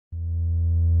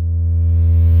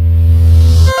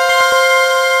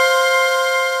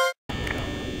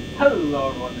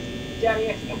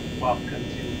yes, welcome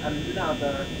to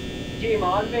another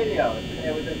Gmod video.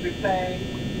 Today we're going to be playing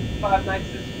Five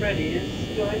Nights at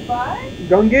Freddy's, joined by...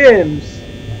 Gone Games!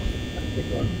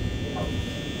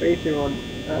 3, 2,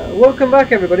 1. Welcome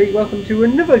back everybody, welcome to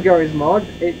another Garry's Mod.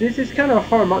 This is kind of a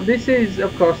horror mod. This is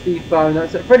of course the Five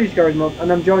Nights at Freddy's Garry's Mod,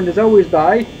 and I'm joined as always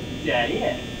by...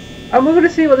 Yes. And we're going to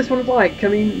see what this one's like. I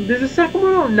mean, there's a second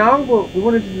one out now, but we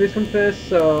wanted to do this one first,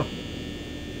 so...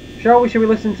 Shall we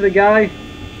listen to the guy?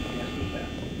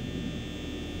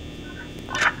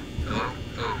 Hello?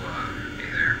 Oh, hey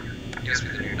there. You must be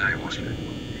the new night watchman.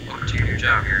 Welcome to your new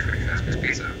job here at Freddy Fazbear's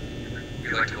Pizza.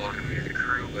 We'd like to welcome you to the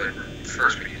crew, but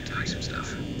first we need to tell you some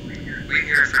stuff. We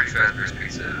here at Freddy Fazbear's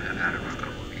Pizza have had a rough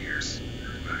couple of years.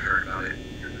 I've heard about it.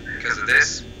 Because of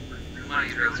this,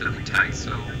 money's relatively tight,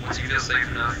 so once you feel safe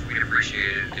enough, we'd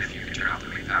appreciate it if you could turn off the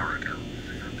main power income.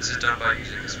 This is done by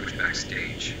using the switch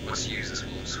backstage. Once used, this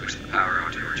will switch the power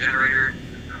onto our generator.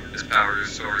 This power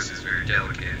source is very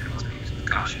delicate and must be used with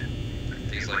caution.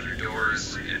 Things like your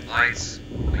doors and lights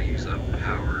will use up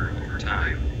power over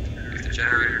time. If the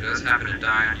generator does happen to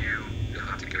die on you, you'll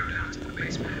have to go down to the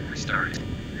basement and restart it.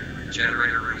 The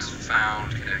generator room is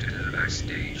found connected to the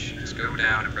backstage. Just go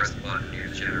down and press the button near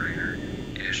the generator,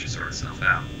 and it should sort itself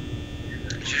out.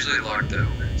 It's usually locked though,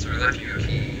 so we left you a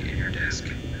key in your desk.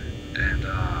 And,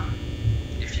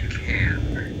 if you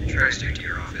can, try to stick to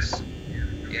your office.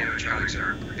 The animatronics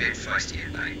are a bit feisty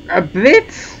at night. A bit?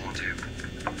 Don't want to.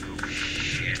 Oh,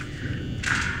 shit.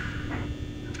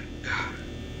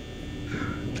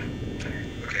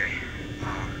 Okay,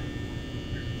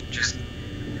 just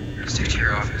stick to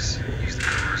your office, use the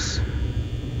doors.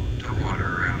 Don't wander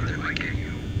around, they might get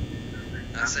you.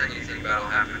 Not saying anything bad will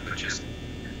happen, but just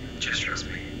trust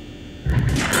me. Alright,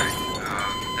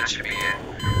 that should be it.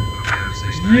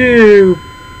 You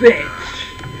bitch!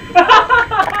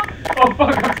 Oh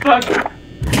fuck, I'm stuck!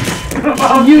 I'm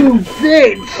out! You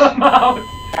bitch! I'm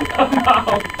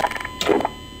out!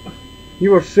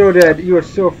 You are so dead. You are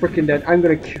so freaking dead. I'm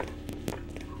gonna kill.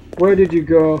 Where did you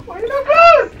go? Why are you not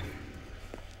closed?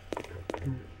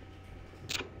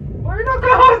 Why are you not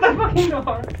closed that fucking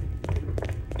door?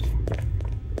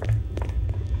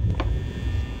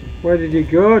 Where did you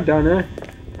go, Donna?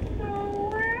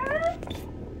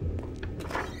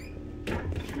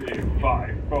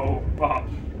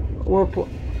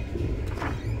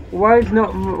 Why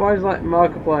is like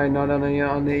Markiplier not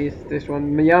on this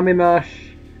one? Miami Mash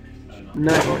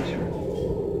Night Watch.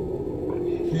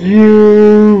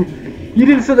 You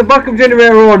didn't set the backup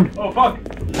generator on. Oh fuck!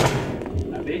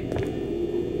 Happy?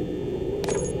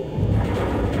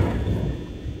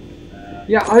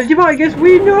 Yeah, as you might guess,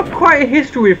 we know quite a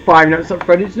history with Five Nights at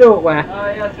Freddy's, don't we?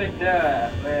 Oh yes we do.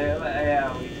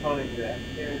 Yeah, we totally do.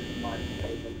 Here's my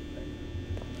favorite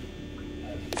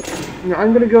thing.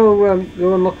 I'm gonna go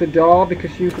unlock the door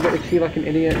because you forgot the key like an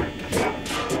idiot.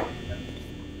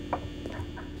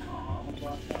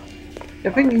 I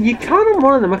think you can on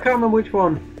one of them. I can't remember which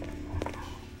one.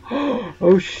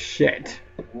 Oh shit!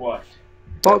 What?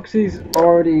 Foxy's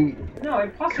already. No,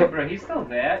 impossible, bro. He's still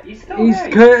there. He's still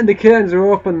there. The curtains are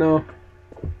open though.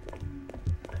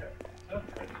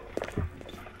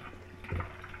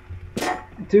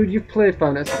 Dude, you've played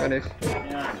Five Nights at Freddy's.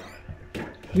 Yeah.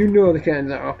 You know the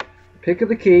curtains are off. Pick up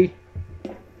the key.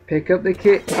 Pick up the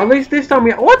key. At least this time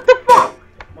we. What the fuck?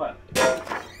 What?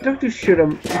 Don't just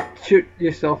shoot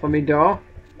yourself on me door.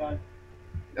 No.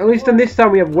 At least on this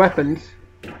time we have weapons.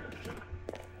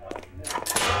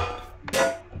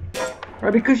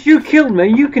 Right, because you killed me,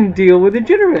 you can deal with the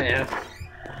generator.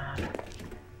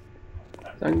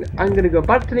 So I'm gonna go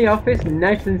back to the office,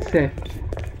 nice and safe.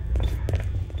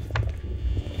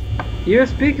 Your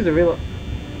speakers are real.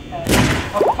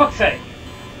 Oh, for fuck's sake!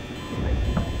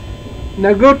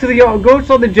 Now go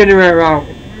sort the generator out.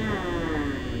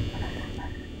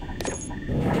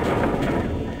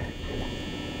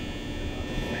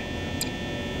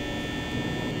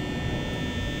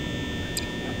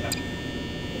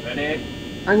 Ready?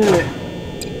 I'm gonna.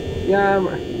 Yeah.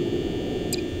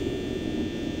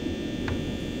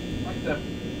 What the?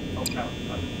 Oh no.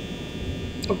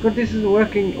 Oh god, this isn't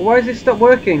working. Why is this stop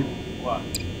working? What?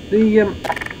 The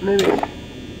maybe.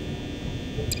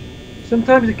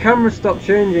 Sometimes the camera stops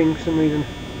changing for some reason.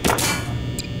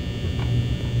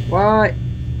 Why?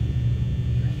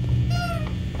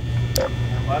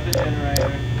 About the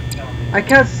generator. Tell me. I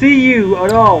can't see you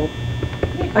at all.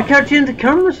 I can't change the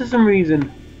camera for some reason.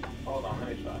 Hold on, let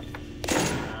me try.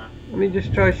 Let me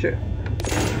just try shit.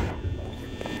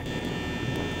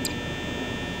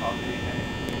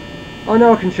 Oh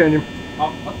no, I can change him.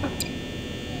 Oh, what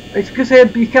the? It's because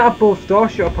you can't have both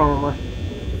doors shut apparently.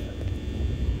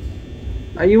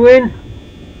 Are you in?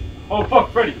 Oh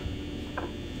fuck, Freddy! Wait,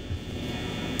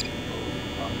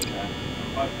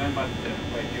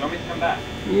 do you want me to come back?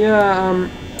 Yeah,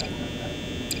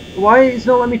 why it's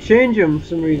not letting me change them for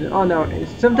some reason? Oh no, it's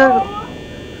sometimes...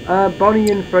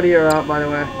 Bonnie and Freddy are out, by the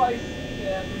way. Oh, I see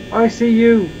them. I see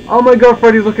you. Oh my god,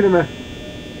 Freddy's looking at me.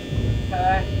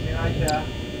 Okay, here I shall.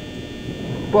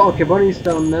 But okay, Bonnie's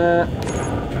down there.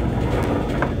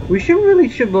 We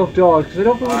should love doors, because I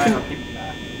don't think we Alright, can... I'll keep it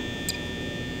back.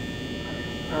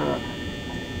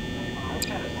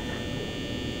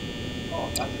 Oh,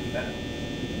 that's better.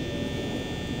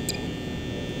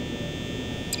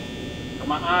 Got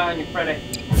my eye on you, Freddy.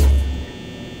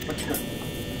 What you doing?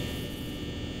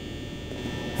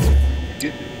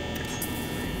 Good.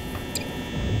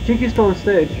 Chica's still on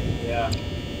stage. Yeah.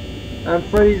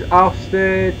 Freddy's off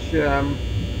stage.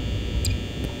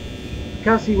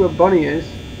 Can't see where Bonnie is.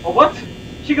 Oh, what?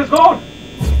 Chica's gone!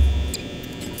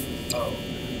 Oh.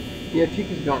 Yeah,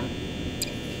 Chica's gone.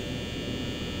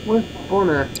 Where's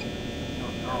Bonnie?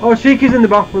 Oh, Oh, Chica's in the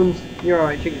bathrooms. You're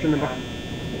alright, Chica's in the bathroom.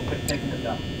 Quit taking it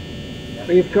down.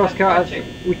 We of course can't.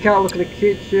 We can't look at the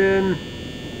kitchen.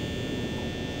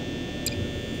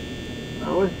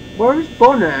 Oh, where is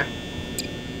Bonnie?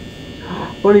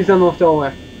 Bonnie's down the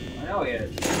doorway. I know he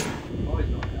is. Always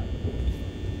know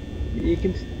that. You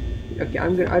can. Okay,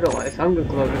 I don't like this. I'm gonna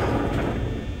close this.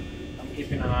 I'm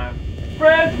keeping an eye on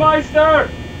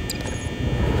Fredmeister!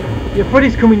 Yeah,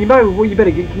 Freddy's coming. You might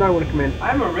better get. You might want to come in.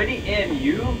 I'm already in,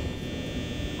 you?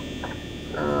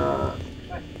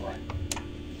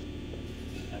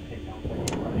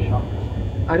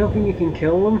 I don't think you can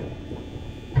kill them.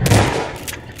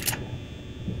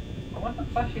 I want the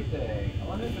plushy thing. I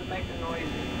want it to make the noise.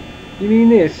 You mean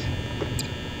this?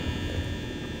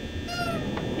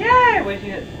 Yeah, where's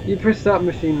it? You press that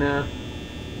machine now.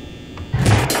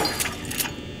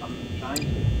 I'm trying to.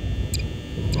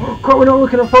 Oh crap! We're not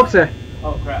looking at Foxy.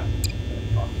 Oh crap.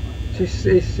 She's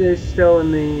still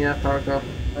in the paragraph.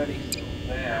 Freddy's still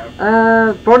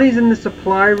there. Bonnie's in the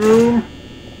supply room.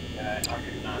 Okay, I'll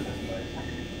keep an eye on this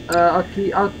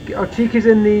place. Chica's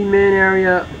in the main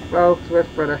area. Well, where's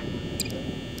Freddy?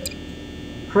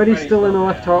 Freddy's still in the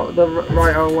left hall, the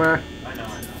right hallway. I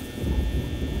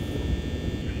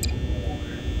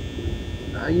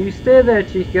know. You stay there,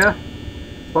 Chica.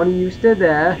 Bonnie, you stay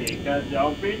there. Chica,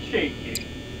 don't be cheeky.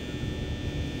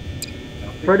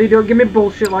 Freddy, don't give me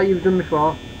bullshit like you've done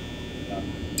before.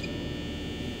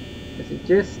 I said,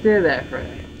 just stay there,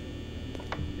 Freddy.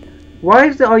 Why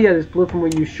is there? Oh yeah, there's blood from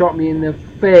when you shot me in the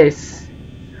face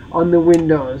on the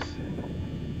windows.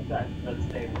 That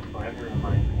stay will forever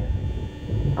remind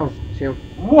me. Oh, shoot.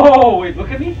 Whoa! Wait,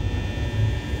 look at me.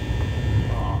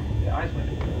 Oh, the eyes went.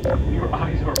 Your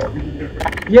eyes are weird.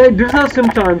 Yeah, it does that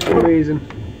sometimes for some reason.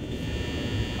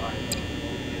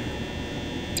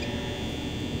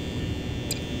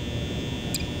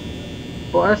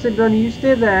 But I said, Bonnie, you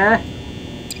stay there.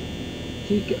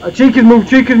 Chica's moved,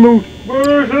 Chica's moved!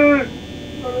 Where is it?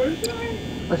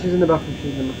 Oh, she's in the bathroom,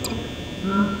 she's in the bathroom.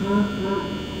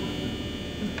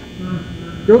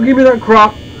 Don't give me that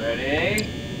crap! Ready?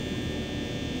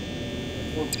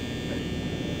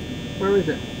 Where is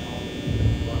it?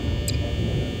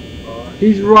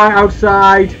 He's right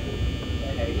outside!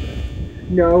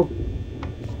 No.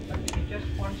 He just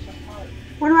wants to hide.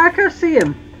 What, I can't see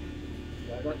him?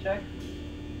 Should I go check?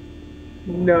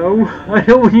 No, I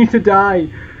don't want you to die.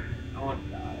 I want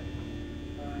to die.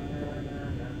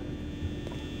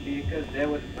 Chica's there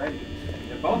with Freddy.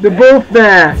 They're both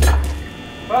there.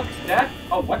 Fuck that.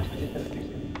 Oh, what?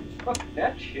 Fuck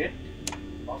that shit.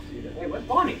 Wait, where's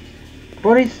Bonnie?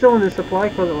 Bonnie's still in the supply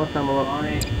closet last time I looked.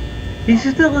 Bonnie. He's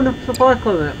still in the supply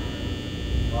closet.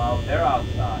 Well, they're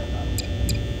outside.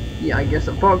 Yeah, I guess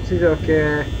the box is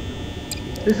okay.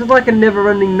 This is like a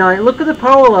never-ending night. Look at the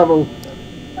power level.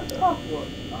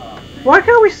 Why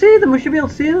can't we see them? We should be able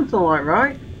to see them tonight,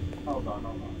 right? Hold on.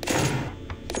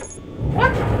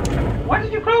 What? Why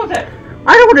did you close it?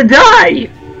 I don't want to die!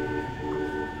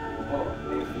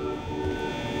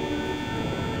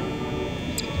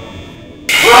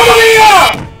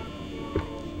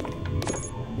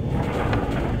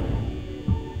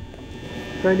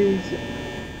 Freddy's...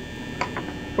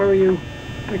 Where are you?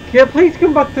 Okay, please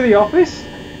come back to the office.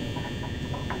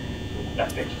 That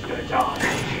bitch is gonna die.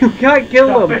 You can't kill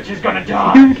them. That bitch is gonna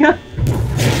die. You can't...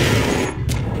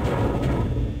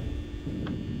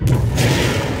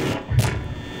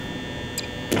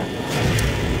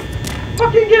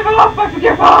 Fucking give up! I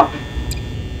give up!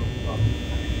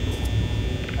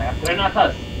 I have to not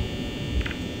us.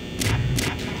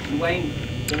 You ain't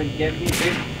gonna get me,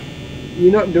 bitch.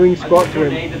 You're not doing squat I to him.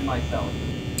 grenaded myself.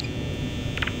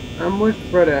 I'm with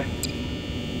Freddy.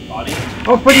 Bonnie.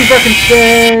 Oh, Freddy's back on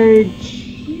stage!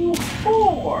 You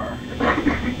whore!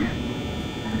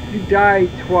 You died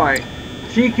twice.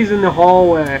 Chica's in the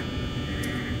hallway.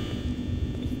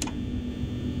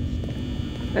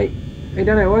 Hey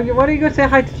Danny, why don't you go say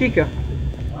hi to Chica?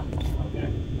 Okay.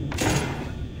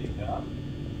 Chica.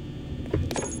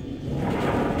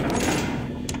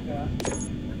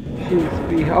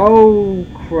 She's oh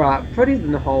crap. Freddy's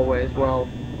in the hallway as well.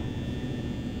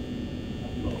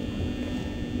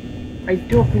 I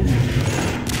don't think...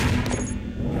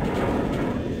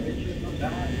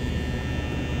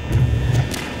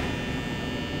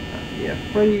 Yeah,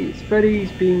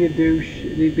 Freddy's being a douche,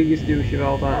 the biggest douche of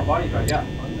all time. Bonnie's right, yeah.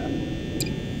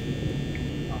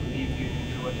 I'll leave you to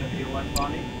do whatever you want,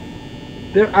 Bonnie.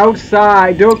 They're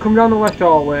outside. Don't come down the left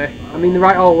hallway. I mean the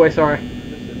right hallway. Sorry.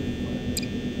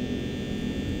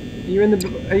 You're in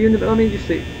the. Are you in the? Let me just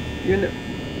see. You're in the.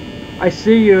 I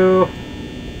see you.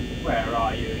 Where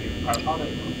are you? You are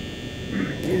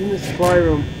He's in the supply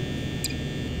room.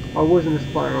 I was in the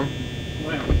supply room.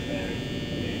 Where was there?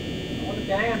 I want to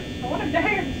dance. I want to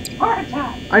dance. Heart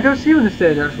attack. I don't see you on the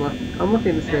stage actually. I'm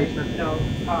looking at the stage now. No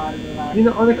part of the life. You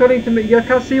know, according to me, I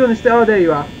can't see you on the stage. Oh, there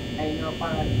you are. Ain't no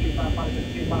part of the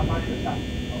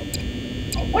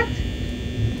Oh, what?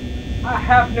 I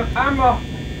have no ammo.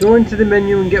 Go into the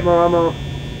menu and get more ammo.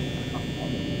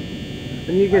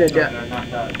 And you get a death. No, not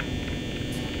that.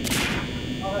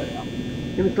 Oh, there you go.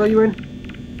 Let me throw you in.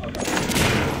 Okay.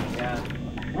 Yeah.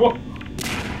 Whoa.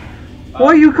 Why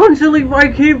are you constantly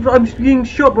like him? I'm being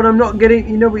shot, but I'm not getting.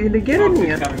 You know what you're getting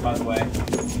here. Coming, by the way.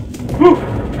 Whew.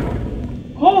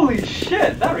 Holy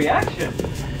shit! That reaction.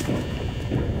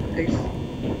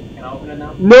 Can I open it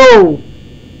now? No.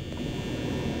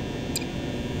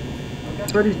 Okay.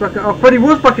 Freddy's back. Oh, Freddy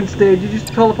was back in stage. You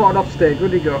just teleported off stage.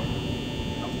 Where'd he go?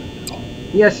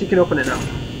 Yes, you can open it now.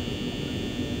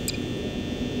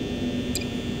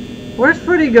 Where's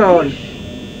Freddy gone?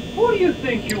 Who do you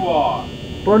think you are?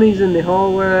 Bonnie's in the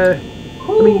hallway.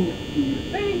 Who I mean, do you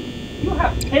think? You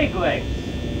have pig legs.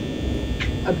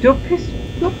 don't piss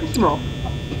him off.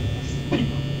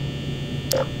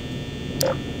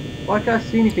 Why can't I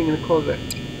see anything in the closet?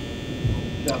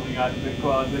 Something out of the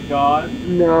closet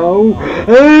gone. No.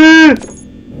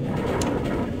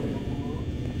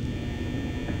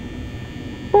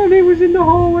 Bonnie was in the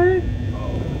hallway.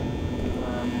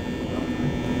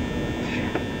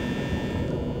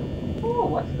 Oh,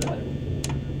 what's that?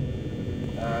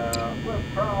 We're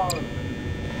proud.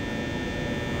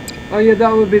 Oh yeah,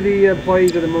 that would be the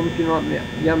employees of the moment, you know, like the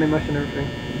yummy mush and everything.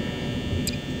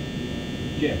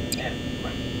 Jim and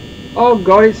Frank. Oh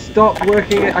god, it stopped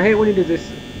working. I hate when he does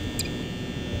this.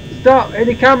 Stop!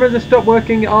 The cameras have stopped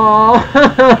working. Oh!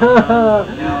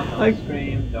 Don't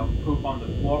scream, don't poop on the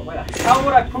floor. Why the hell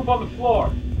would I poop on the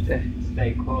floor?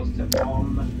 Stay close to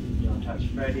home. Don't touch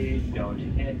Freddy. Don't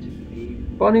hit me.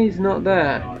 Bonnie's not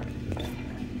there.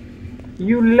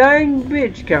 You lying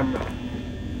bitch, camera.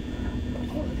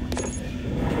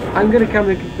 I'm gonna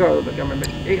camera control the camera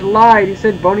bitch. It lied. It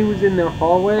said Bonnie was in the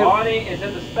hallway. Bonnie is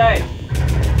in the space.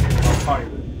 Oh, party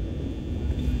room.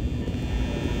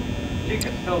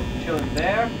 Chica's still chilling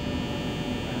there.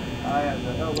 I have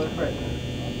the hell with Freddy.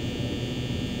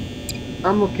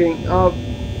 I'm looking. Oh,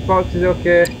 Fox is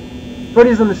okay.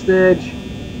 Freddy's on the stage.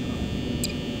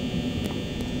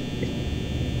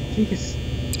 Chica's.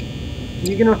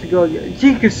 You're gonna have to go.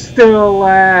 Chica's still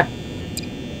there.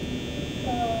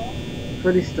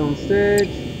 Freddy's still on stage.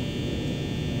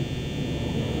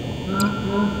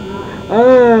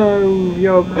 Oh,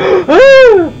 yo.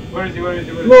 Where is he? Where is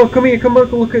he? Where is he? Look, come here. Come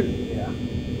look. Look at. Yeah.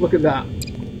 Look at that.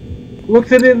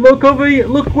 Look at it. Look over here.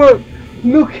 Look where.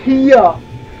 Look here.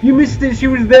 You missed it. She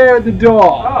was there at the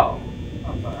door. Oh.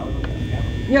 I'm sorry. I was looking at the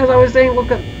camera. Yes, I was saying.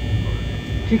 Look at.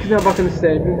 Chica's now back on the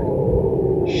stage.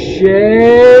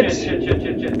 Shit. Shit.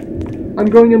 I'm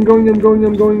going.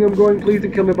 Please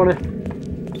don't kill me, Bonnie.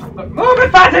 Move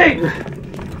it, fatty!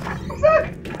 What's that?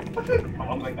 Oh,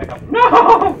 I'm going back up. No!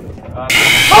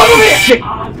 Oh, move it! Shit!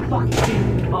 Ah,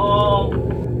 fucking. Oh.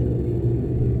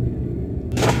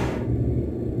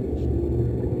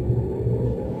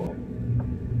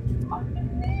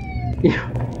 Yeah.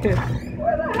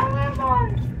 Where the hell am I?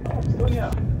 Oh, I'm still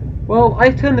here. Well, I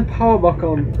turned the power back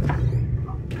on.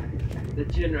 The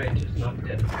generator's not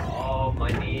dead. Oh, my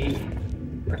knee.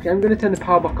 Okay, I'm gonna turn the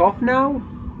power back off now.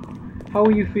 How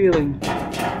are you feeling?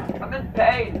 I'm in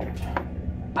pain.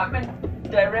 I'm in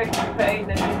direct pain,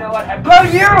 and you know what? I blow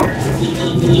you!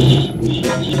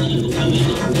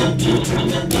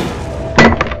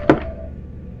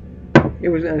 It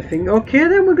wasn't anything. Okay,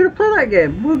 then we're gonna play that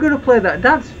game. We're gonna play that.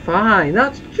 That's fine.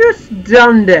 That's just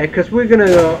dandy, because we're gonna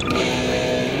go.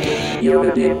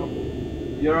 Unity.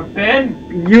 You're a bin!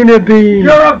 Unibeam!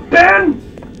 You're a bin!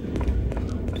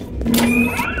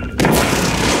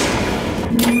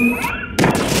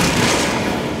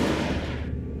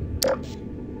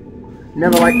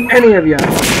 Never liked any of you.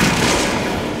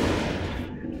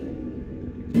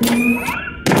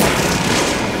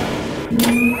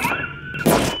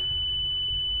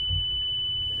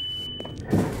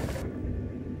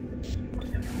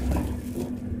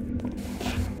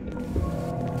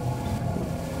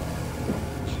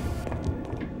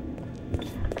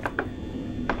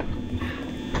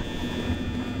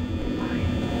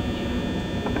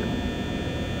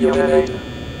 Unity.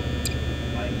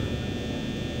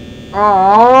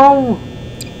 Oh!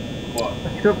 What?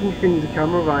 I don't think you can use the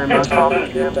camera via mouse.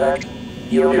 Atomic impact.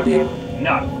 Unity.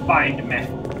 Not find me.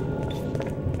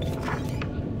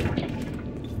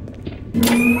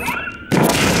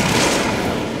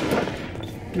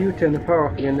 You turned the power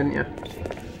off again, didn't you?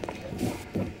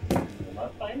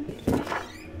 Not find me?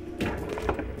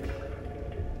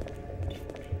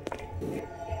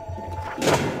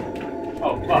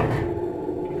 Oh, fuck.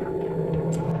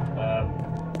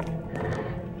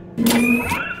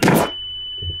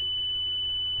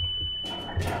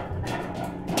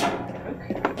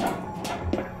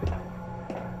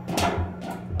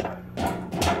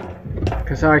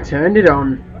 Because I turned it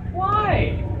on.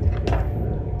 Why?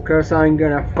 Because I'm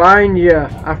gonna find you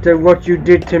after what you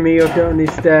did to me up on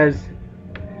these stairs.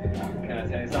 Can I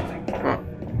tell you something? Oh.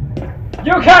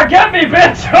 You can't get me,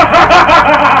 bitch!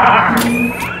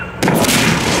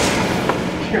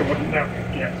 You will never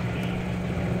get me.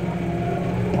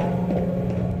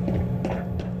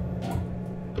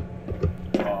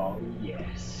 Oh,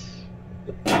 yes.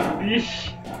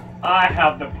 Yeesh. I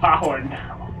have the power now.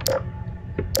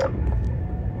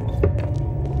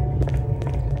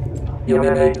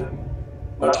 Unity.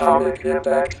 Atomic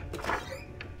impact.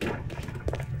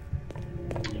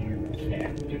 You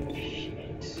can't do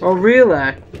shit. Oh,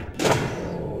 really?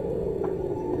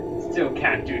 Still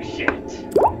can't do shit.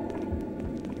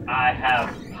 I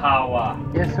have power.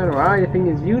 Yes, so do I. The thing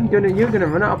is, you're gonna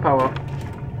run out of power.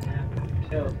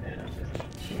 Chill, man.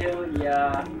 Just kill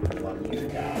ya while you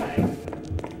die.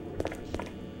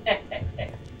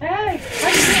 Hey!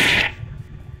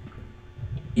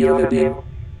 Unity.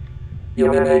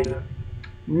 Unity.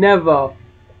 Never,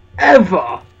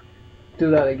 ever do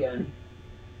that again.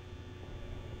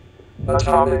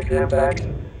 Atomic impact.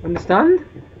 Understand?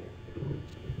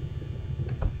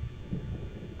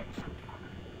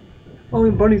 Oh,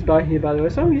 and Bonnie's back here, by the way,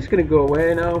 so I'm just gonna go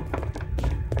away now.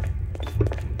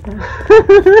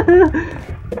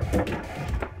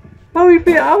 How are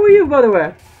you, by the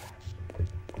way?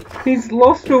 He's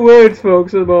lost for words,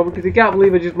 folks, at the moment, because he can't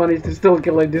believe I just managed to still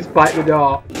kill him despite the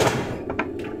door.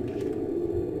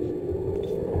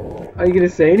 Are you gonna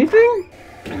say anything?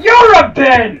 You're a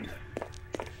bin!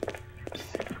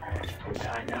 Go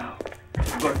die now.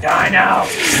 Go die now!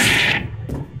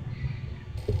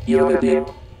 Unity.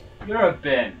 You're a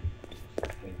bin.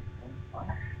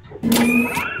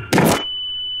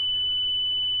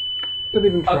 Don't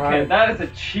even try. Okay, that is a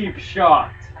cheap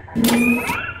shot.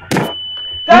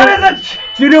 That is a cheap...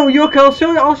 Do you know what your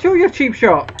I'll show you a cheap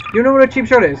shot. You know what a cheap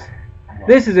shot is?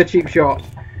 This is a cheap shot.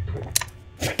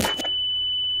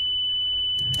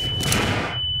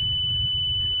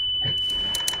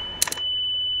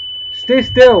 Stay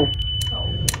still.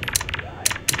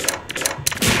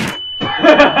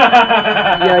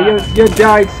 Yeah, you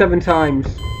died 7 times.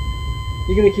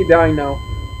 You're gonna keep dying now.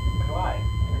 Why?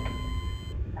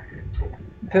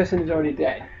 The person is already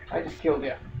dead. I just killed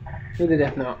you. With a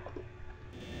death note.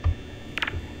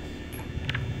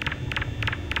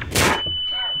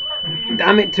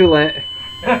 Damn it, too late.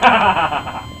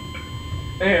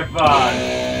 If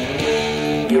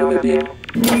Unity.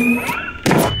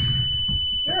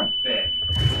 you're a bin.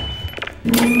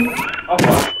 Oh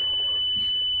fuck.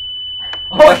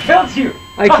 Oh, I killed you!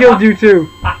 I killed you too.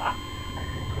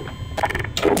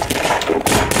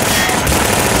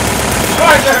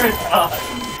 Roger is on.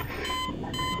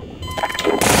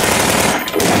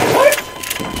 What?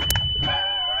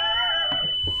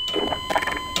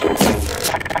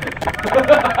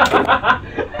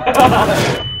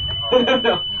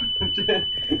 No.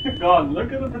 God,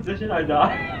 look at the position I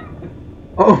died.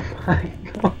 Oh my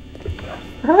god.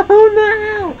 Oh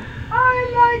no! I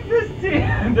like this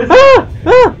team. This, Ah!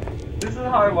 Ah! this is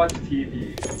how I watch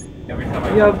TV. Every time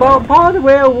I Yeah, but by the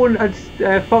way, I wouldn't.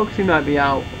 Foxy might be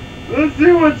out. let's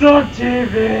see what's on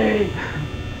TV.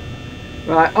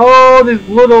 Right. Oh, there's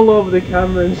blood all over the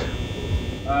cameras.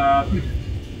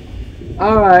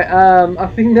 Alright, I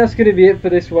think that's gonna be it for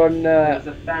this one. There's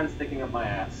a fan sticking up my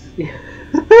ass.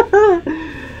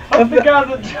 Hope the guys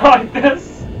enjoyed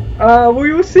this.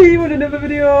 We will see you in another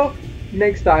video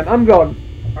next time. I'm gone.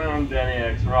 I'm Danny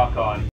X. Rock on.